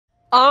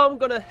I'm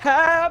gonna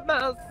have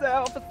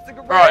myself a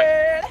cigarette.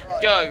 Right,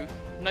 go.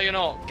 No, you're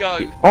not. Go.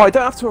 Oh, I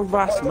don't have to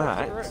harass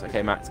Max.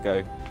 Okay, Max,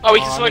 go. Oh,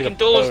 he's just making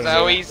doors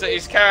now. He's at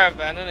his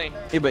caravan, isn't he?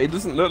 Yeah, but it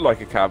doesn't look like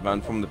a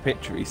caravan from the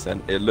picture he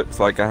sent. It looks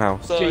like a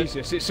house. So,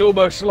 Jesus, it's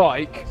almost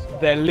like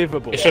they're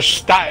livable. It's a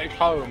static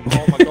home.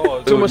 Oh my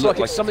god. It's almost like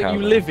like it's something a you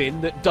caravan. live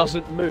in that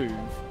doesn't move.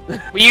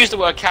 we use the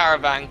word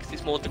caravan because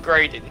it's more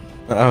degrading.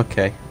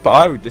 Okay, but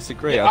I would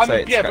disagree. I'd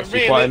say it's but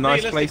actually quite a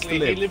nice place to realistically,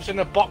 live. he lives in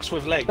a box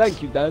with legs.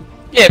 Thank you, Dan.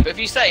 Yeah, but if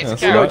you say it's a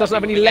That's caravan, No, it doesn't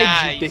have any legs,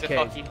 nah, you he's a dickhead.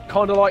 fucking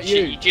Kinda like you.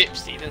 shitty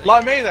gypsy, doesn't he?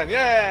 Like me then,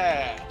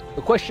 yeah.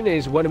 The question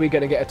is, when are we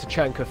going to get a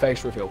Tachanka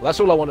face reveal? That's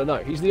all I want to know.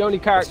 He's the only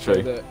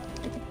character true.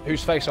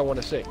 whose face I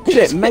want to see.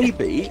 Shit,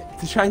 maybe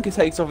Tachanka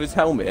takes off his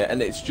helmet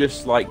and it's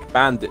just like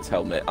Bandit's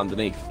helmet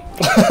underneath.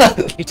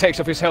 He takes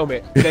off his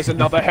helmet. There's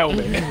another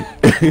helmet.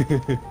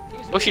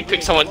 Or if you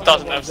pick someone that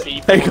doesn't have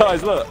C4. Hey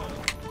guys, look.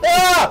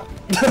 Ah!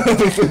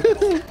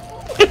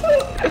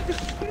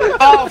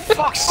 Oh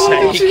fuck's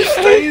sake! Did you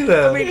stay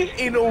there? I mean,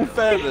 in all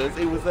fairness,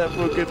 it was there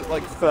for a good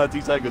like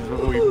 30 seconds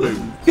before we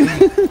moved.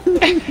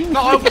 No,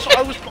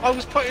 I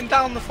was putting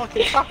down the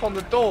fucking trap on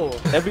the door.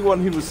 Everyone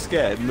who was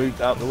scared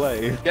moved out the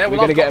way. Yeah, We're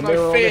well, going to I've get a got mirror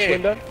no on this fear.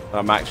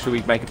 window? Max, should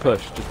we make a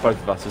push? Just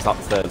both of us, just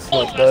upstairs.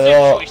 They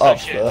are up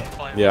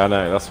there. Yeah, I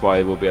know. That's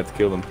why we'll be able to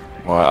kill them.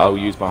 Alright, I'll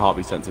use my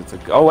heartbeat sensor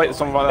to. Oh wait, there's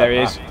someone right there. There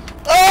he is.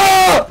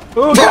 Ah!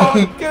 Oh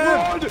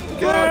god!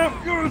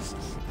 Good!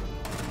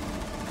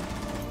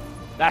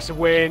 That's a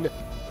win.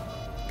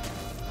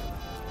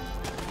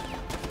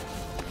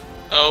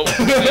 Oh,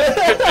 could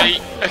be.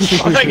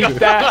 Thank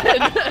God.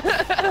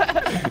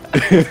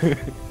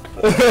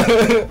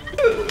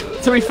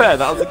 To be fair,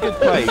 that was a good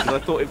play because I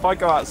thought if I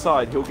go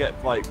outside, he'll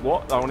get like,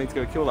 what? I need to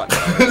go kill that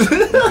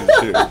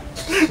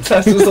guy.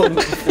 Tess was on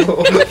the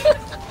floor.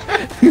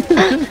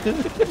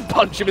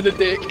 Punch him in the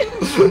dick.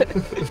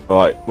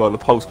 Right, well, the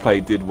pulse play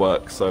did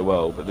work so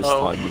well, but this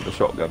time with the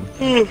shotgun.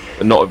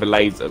 But not with a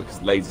laser because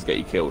lasers get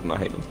you killed and I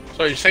hate them.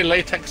 So you say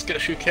latex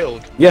gets you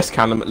killed? Yes,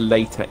 Callum,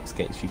 latex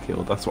gets you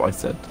killed. That's what I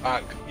said.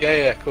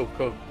 Yeah, cool.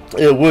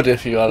 It would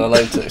if you had a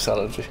latex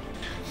allergy.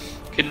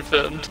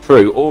 Confirmed.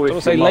 True, or if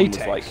Don't say your mum was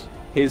latex. like,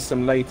 here's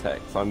some latex,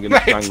 I'm going to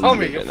Hey strangle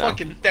Tommy, you you're with it now.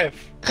 fucking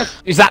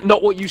deaf. Is that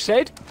not what you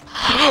said?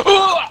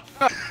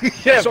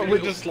 Yeah, So, but you're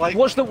just like.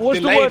 was the word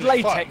delayed as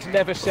latex fuck.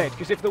 never said?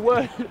 Because if the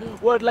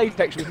word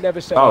latex was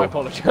never said, Oh, I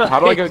apologise. how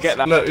do I go get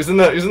that? No, he's in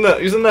there, he's in there,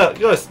 he's in there.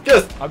 Yes.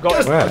 I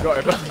got him. Where? I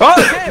got him. Oh,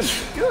 again!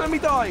 Let me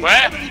die!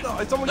 Where? Let me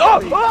die! Someone Oh,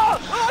 get me!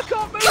 I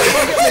can't move!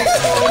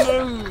 Oh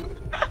no!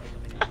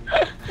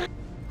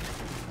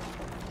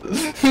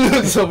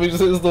 Tommy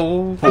just hits the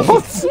wall.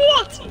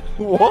 What?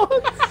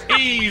 What?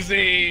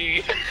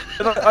 Easy.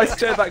 And I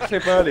shared that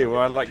clip earlier where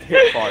I like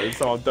hit fire and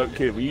someone don't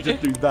kill him. Will you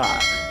just do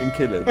that and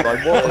kill him?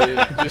 Like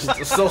what? Just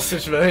a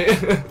sausage, mate.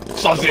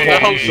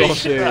 Sausage.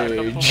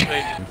 Sausage.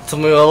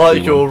 Tommy, I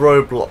like your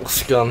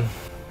Roblox gun.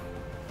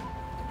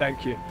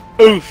 Thank you.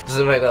 Oof. Does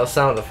it make that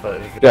sound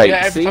effect? Jake,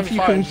 Yeah, see every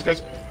if time you he can. fires, he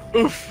goes,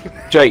 oof.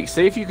 Jake,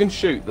 see if you can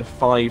shoot the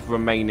 5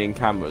 remaining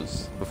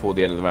cameras before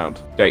the end of the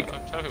round. Jake,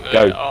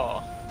 Go.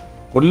 Oh.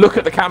 well look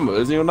at the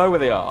cameras and you'll know where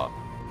they are.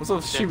 What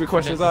sort of stupid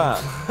question is that?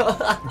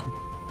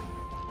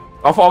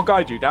 I'll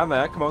guide you down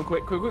there. Come on,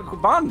 quick, man.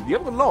 You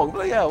haven't gone long.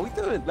 Bloody hell, what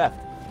are you doing? Left.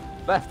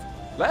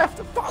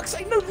 For fuck's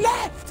sake, no,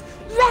 left.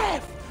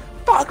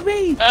 Fuck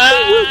me.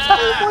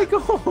 Oh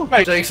my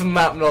god. Jake's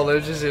map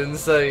knowledge is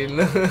insane.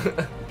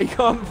 He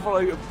can't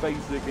follow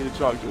basic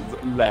instructions.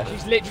 Left.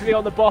 He's literally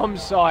on the bomb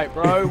site,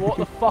 bro. What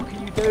the fuck are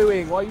you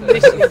doing? Why are you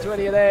listening to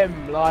any of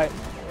them? Like,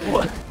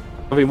 what?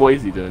 I mean, what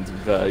is he doing? To be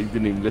fair, he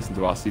didn't even listen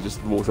to us. He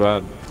just walked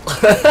around.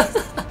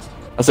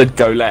 I said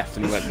go left,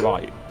 and he went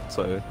right.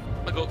 So.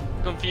 I got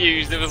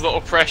confused. There was a lot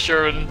of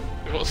pressure and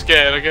I got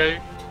scared. Okay.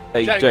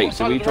 Hey Jake, Jake, what do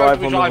side we of the road drive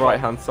do we on the drive on? right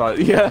hand side?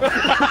 Yeah.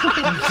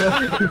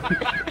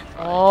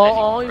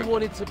 Oh, I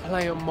wanted to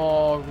play a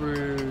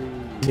Maru.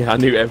 Yeah, I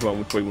knew everyone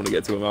would probably want to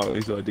get to him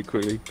out, so I did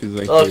quickly because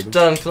they. Oh, killed him.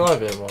 Dan, can I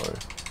be a Mario?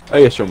 Oh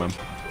yeah, sure, man.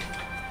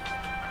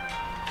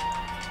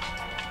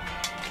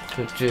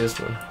 Cheers,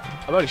 man.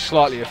 I'm only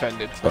slightly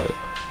offended. Right.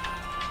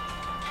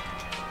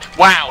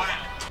 Wow.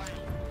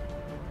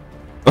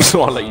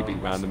 So I'll let you be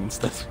random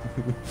instead.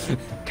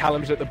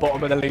 Callum's at the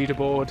bottom of the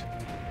leaderboard.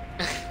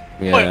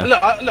 Yeah. Wait,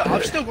 look,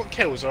 I've still got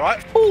kills,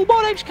 alright? Oh,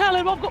 my name's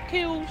Callum. I've got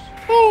kills.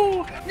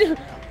 Oh,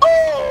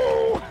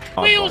 Oh!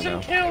 I'm wheels fine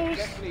and now. kills.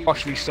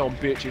 Gosh, these some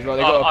bitches. Like,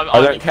 they got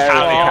I don't care if the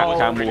Oh, cat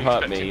cam will really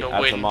hurt expecting me to as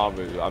a win.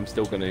 Maru. I'm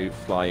still going to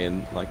fly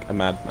in like a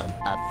madman.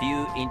 A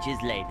few inches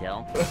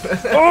later.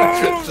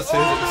 Just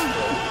hear it.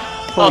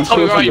 Oh,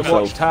 Tommy, right, you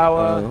yourself. watch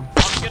tower.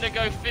 I'm gonna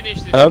go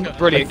finish this. Brilliant,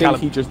 I think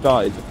Callum. he just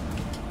died.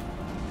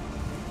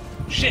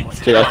 Shit.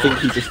 Jake, I think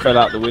he just fell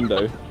out the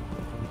window.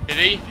 Did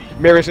he?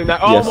 Mirrors in that.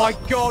 Oh Yes. my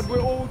god, we're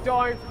all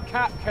dying from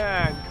Cat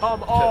Can.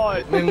 Come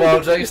on.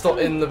 Meanwhile, Jake's not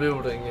in the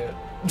building yet.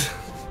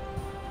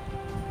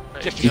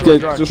 Just He destroy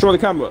did the drone. destroy the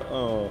camera.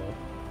 Oh.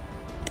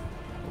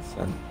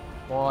 Sad.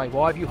 Why?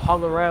 Why have you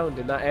hung around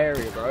in that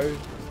area, bro?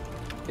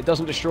 It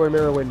doesn't destroy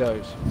mirror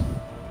windows.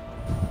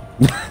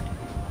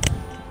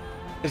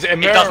 Is it a It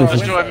mirror? doesn't or a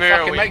destroy window? mirror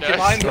Fucking make your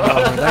windows. mind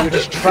up. Oh, they were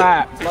just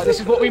trapped. Like, this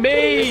is what we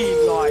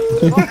mean. Like,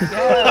 fucking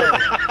hell.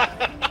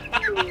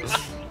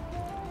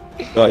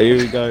 Right, here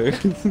we go.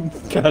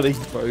 Canning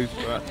throws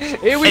back.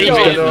 Here we Shoot the go.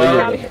 Window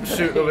out,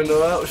 shoot the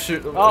window out,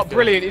 shoot the window. Oh,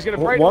 brilliant. He's going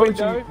to break the Why would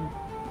window.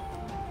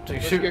 So you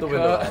shoot the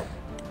window out.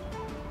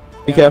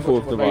 Be careful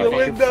with the Right.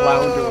 right.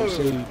 Flounder on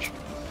siege.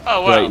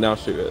 Oh wow. Great, now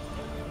shoot it.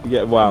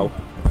 Yeah, wow.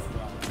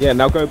 Yeah,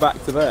 now go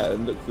back to there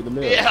and look for the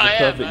mirror. Yeah, I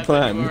am. Perfect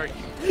man, don't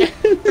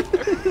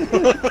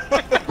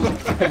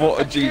plan.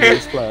 What a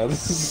genius plan.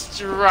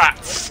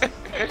 Strats.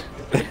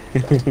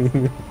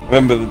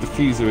 Remember, the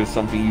diffuser is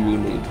something you will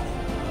need.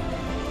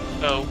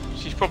 Oh,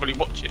 she's probably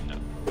watching now.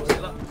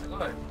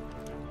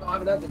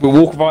 We'll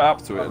walk right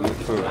up to it and look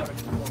through it.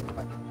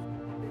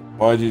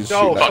 Why did you just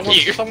No, shoot that? fuck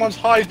you. someone's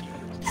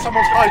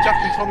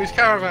hijacking Tommy's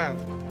caravan.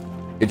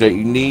 Hey, Jake,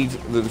 you need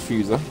the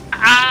diffuser.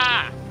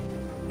 Ah!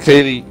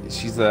 Clearly,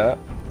 she's there.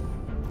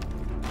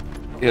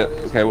 Yeah,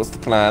 okay, what's the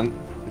plan?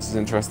 This is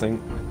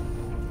interesting.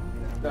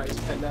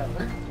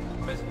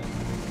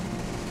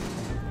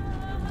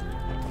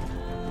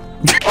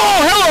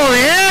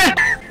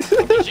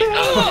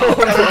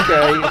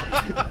 Okay.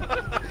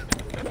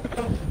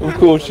 Of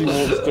course she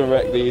walks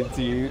directly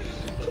into you.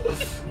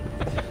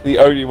 The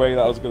only way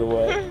that was gonna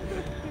work.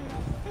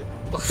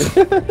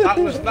 That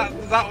was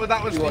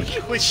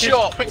the quickest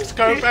Shot. quick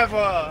scope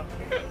ever.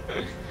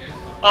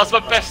 That's my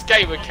best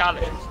game with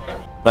Callis.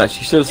 Man,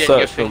 she should have Yeah,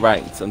 searched for good thing.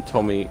 ranked and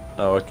Tommy.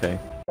 Oh, okay.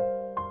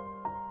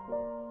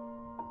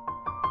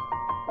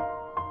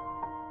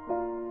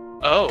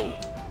 Oh.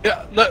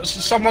 Yeah, look,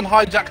 someone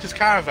hijacked his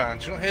caravan.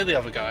 Do you not hear the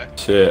other guy?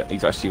 Shit,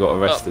 he's actually got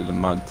arrested and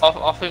mugged.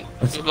 I think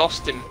we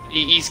lost him.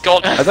 He's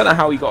gone. I don't know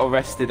how he got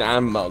arrested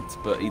and mugged,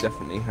 but he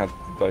definitely had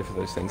both of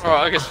those things.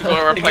 Alright, I guess we've got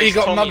to replace He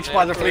got Tommy mugged then.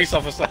 by the police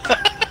officer.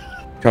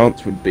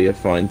 Chance would be a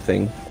fine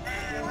thing.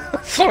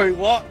 Sorry,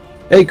 what?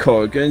 Hey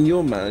Corrigan,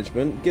 your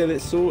management, get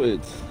it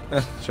sorted.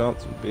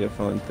 Chance would be a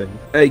fine thing.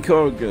 Hey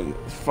Corrigan,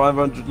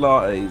 500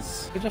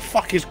 lattes. Who the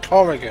fuck is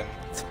Corrigan?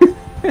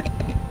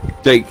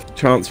 Jake,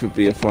 chance would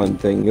be a fine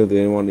thing. You're the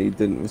only one who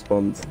didn't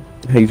respond.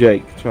 Hey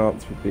Jake,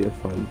 chance would be a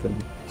fine thing.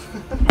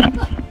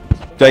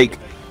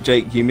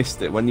 Jake, you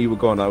missed it. When you were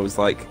gone, I was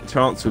like,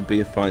 chance would be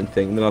a fine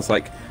thing. And then I was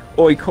like,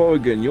 oi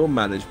Corrigan, your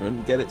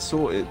management, get it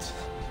sorted.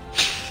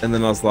 And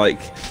then I was like,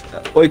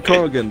 oi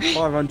Corrigan,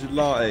 500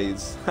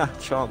 lattes. Ha,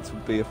 chance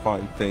would be a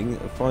fine thing.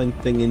 A fine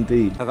thing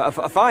indeed.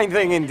 A fine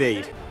thing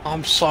indeed.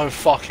 I'm so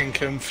fucking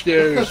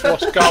confused.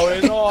 What's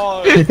going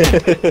on?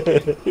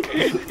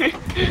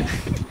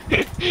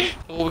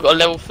 Oh, we've got a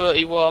level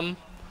 31,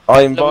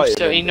 I invited him, but he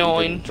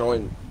 79. didn't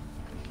join.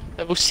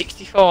 level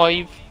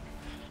 65,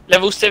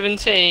 level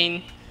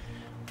 17,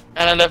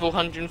 and a level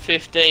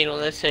 115 on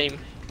their team.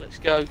 Let's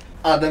go.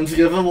 Add them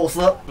together, what's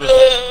that?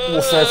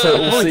 What's their I'd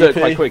total probably do it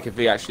quite CP? quick if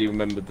he actually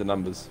remembered the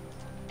numbers.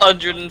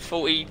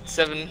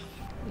 147.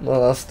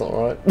 No, that's not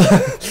right.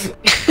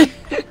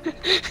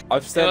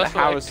 I've sent that's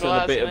what Harrison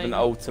a bit of an mate.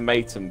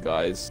 ultimatum,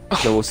 guys.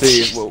 So we'll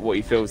see what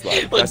he feels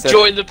like. I Like, said,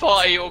 join the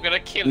party or gonna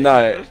kill him.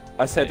 no,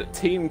 I said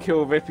team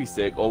kill Rippy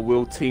Stick or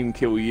will team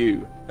kill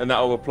you, and that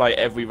will apply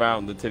every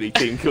round until he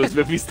team kills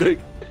Rippy Stick.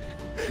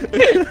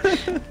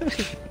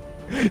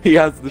 He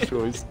has the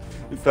choice.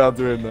 It's down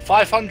to him.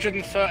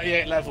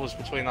 538 levels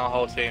between our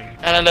whole team.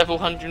 And a level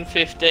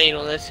 115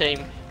 on their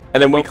team.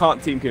 And then we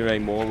can't team kill him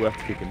anymore. We have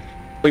to kick him.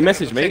 He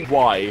messaged me.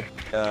 Why?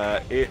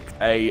 It's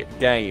a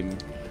game.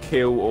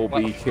 Kill or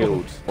be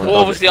killed. Well,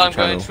 obviously I'm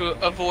going to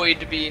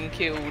avoid being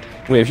killed.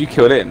 Well, if you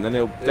kill him, then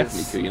he'll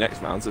definitely kill you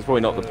next round, so it's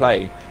probably not the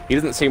play. He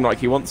doesn't seem like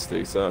he wants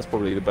to, so that's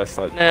probably the best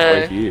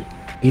way for you.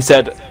 He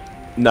said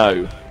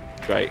no.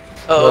 Great.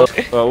 Oh.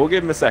 Well, we'll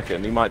give him a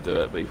second. He might do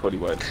it, but he probably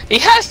won't. He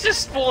has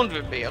just spawned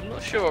with me, I'm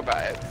not sure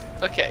about it.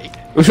 Okay.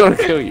 We're trying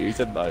to kill you. He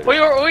said no. We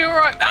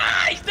alright?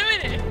 Ah, he's doing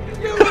it!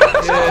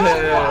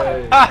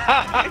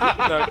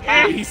 No,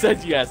 he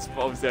said yes,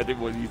 but obviously I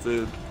didn't want you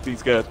to be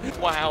scared.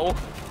 Wow.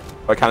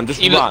 I can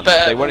just You look run.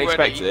 better They won't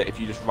already. expect it if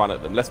you just run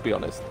at them. Let's be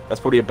honest.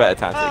 That's probably a better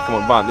tactic. Come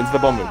on, run into the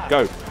bomb room.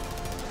 Go.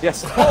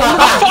 Yes.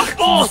 Fuck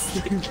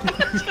off!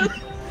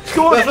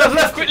 Come on.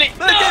 Left, quickly!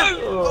 No!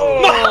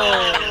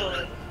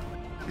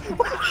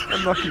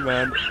 Unlucky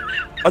man.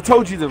 I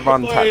told you the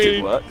run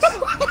tactic works.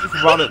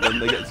 Just run at them,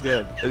 they get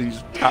scared. And you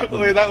just tap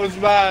them. Wait, that was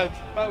mad.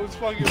 That was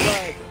fucking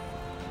mad.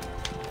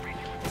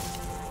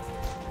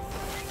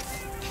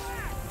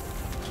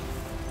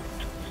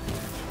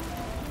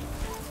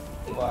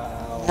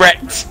 Wow.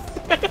 Wrecked.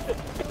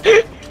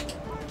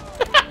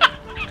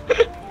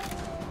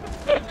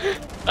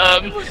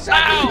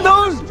 Ow!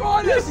 No!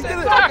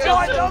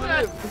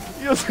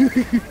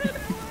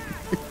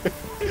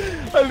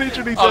 I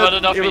literally I've had said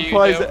enough of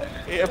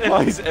you, it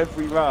applies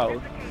every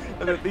round.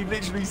 And then he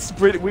literally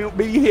sprint.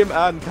 Me, him,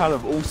 and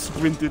Callum all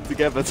sprinted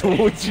together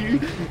towards you.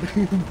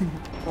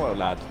 What a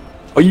lad.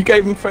 Oh, you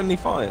gave him friendly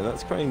fire?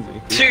 That's crazy.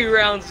 2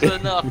 rounds is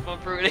enough, I'm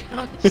brutally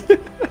honest. Wait,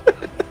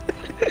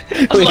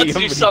 I'd you like to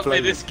haven't do something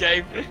played. this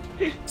game.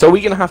 So are we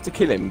going to have to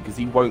kill him because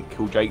he won't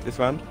kill Jake this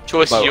round?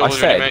 Choice is Well, I yours, really,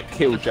 said mate.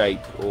 kill Jake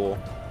or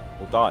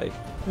die.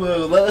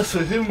 Well, that's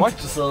for him What?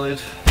 to decide.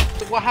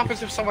 What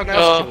happens if someone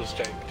else kills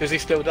Jake? Does he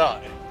still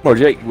die? Well,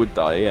 Jake would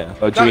die, yeah.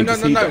 Oh, No,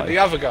 does no, he no, die? the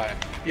other guy.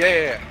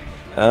 Yeah.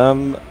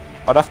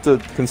 I'd have to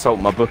consult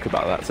my book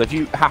about that. So if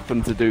you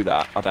happen to do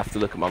that, I'd have to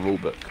look at my rule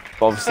book.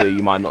 But obviously,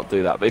 you might not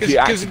do that. But if you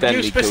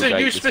accidentally kill Jake,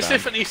 you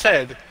specifically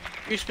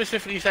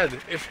said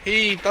if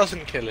he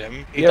doesn't kill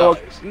him, he well,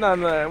 dies.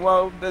 no.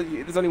 Well,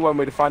 there's only one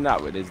way to find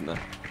out, really, isn't there?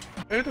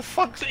 Who the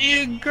fuck's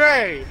Ian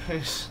Gray?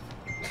 He's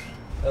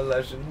a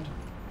legend.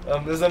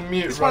 There's a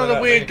mute. He's one of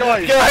the weird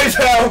guys. Guys,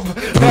 help!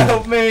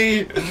 Help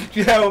me!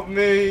 Help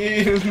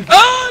me!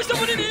 Oh,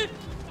 someone in here!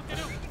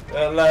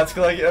 Lads,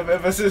 can I get a bit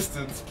of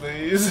assistance,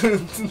 please?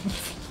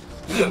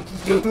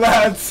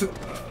 Lads!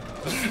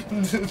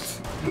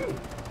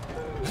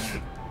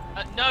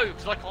 No,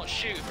 because I can't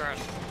shoot around.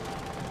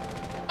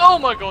 Oh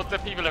my god, there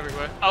are people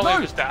everywhere. Oh, it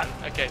was Dan.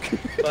 Okay.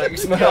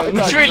 Thanks, man.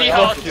 It's really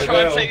hard to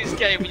try and play this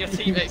game when your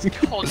teammates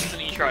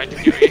constantly trying to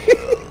kill you.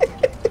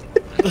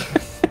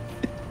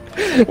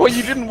 Well,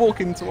 you didn't walk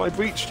into my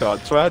breach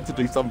charge, so I had to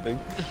do something.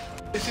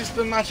 This is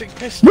the magic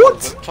pistol. What?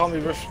 That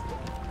Tommy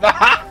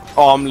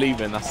Oh, I'm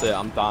leaving. That's it.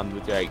 I'm done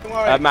with Jake. Don't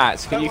worry.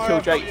 Matt, can you Don't kill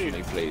worry Jake about for you.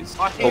 me, please?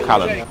 I Or heal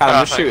Callum. Jake.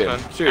 Callum, just shoot him.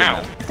 Thanks, Shoot him,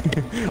 man.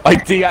 man. I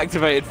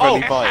deactivated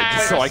friendly fire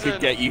just so I Harrison.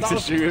 could get you to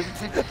shoot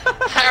him.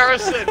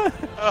 Harrison!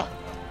 Oh,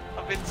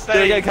 I've been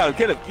There you go, saved. Callum.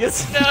 Kill him.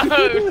 Yes. No!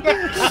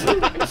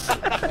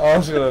 I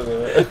was gonna do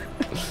it.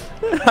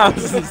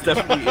 Harrison's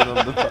definitely in on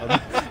the fun.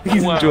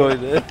 He's Wow.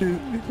 enjoying it.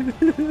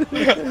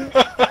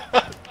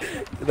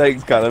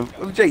 Thanks, Callum.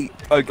 Oh, Jake.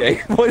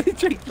 Okay. Why did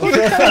Jake try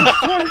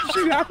to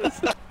shoot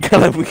Harrison?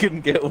 Callum, we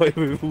couldn't get away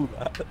with all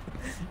that.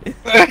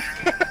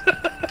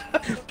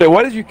 So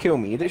why did you kill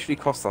me? You literally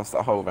cost us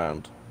that whole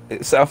round.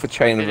 It set off a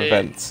chain of It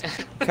events.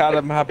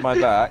 Callum had my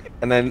back,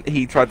 and then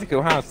he tried to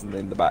kill Harrison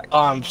in the back.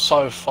 I'm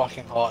so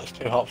fucking hot. It's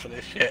too hot for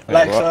this shit.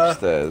 Right, we're Alexa,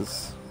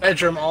 upstairs.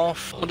 bedroom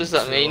off. What does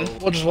that mean?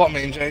 What does what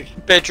mean, Jake?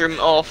 Bedroom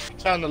off.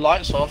 Turn the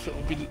lights off. It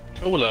will be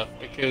cooler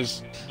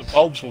because the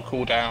bulbs will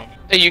cool down.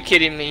 Are you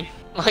kidding me?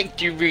 Like,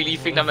 do you really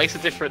think that makes a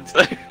difference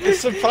though? It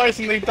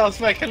surprisingly does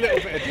make a little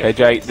bit of difference. Hey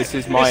Jake, this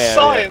is my It's area.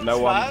 science, No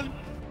one. man.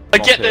 I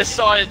get Okay. there's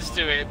science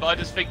to it, but I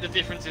just think the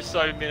difference is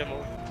so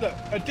minimal. Look,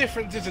 a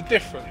difference is a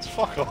difference.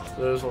 Fuck off.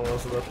 There's one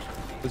else left.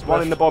 There's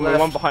one in the bomb and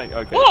one behind.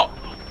 Okay. What?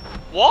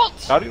 What?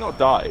 How did he not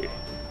die?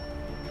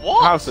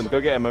 What? Harrison, go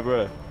get him over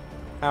here.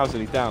 Harrison,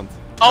 he's down.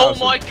 Oh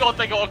Harrison. my god,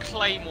 they got a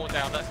claymore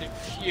down. That's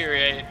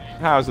infuriating.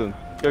 Harrison,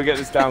 go get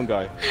this down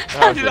guy.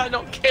 How did that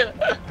not kill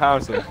her?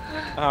 Harrison.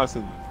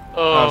 Harrison.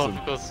 Oh, Harrison.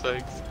 for God's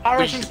sakes.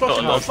 Harrison's got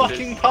a lost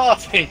fucking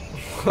party.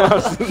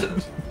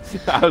 Harrison.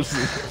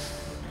 Harrison.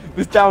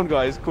 This down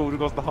guy is called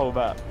across the whole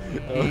map.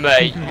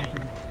 Mate.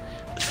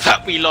 The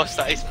fact we lost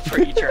that is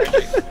pretty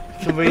tragic.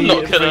 Can we I'm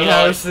not gonna bring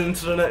lie. Harrison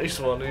to the next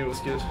one? He was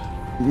good.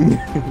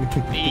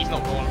 He's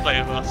not going to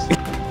play with us.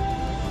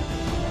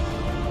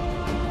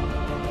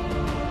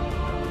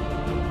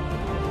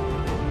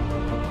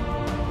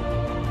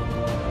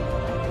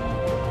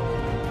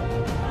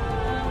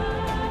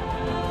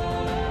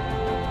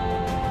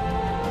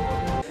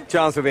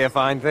 Chance will be a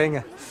fine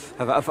thing.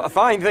 A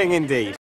fine thing indeed.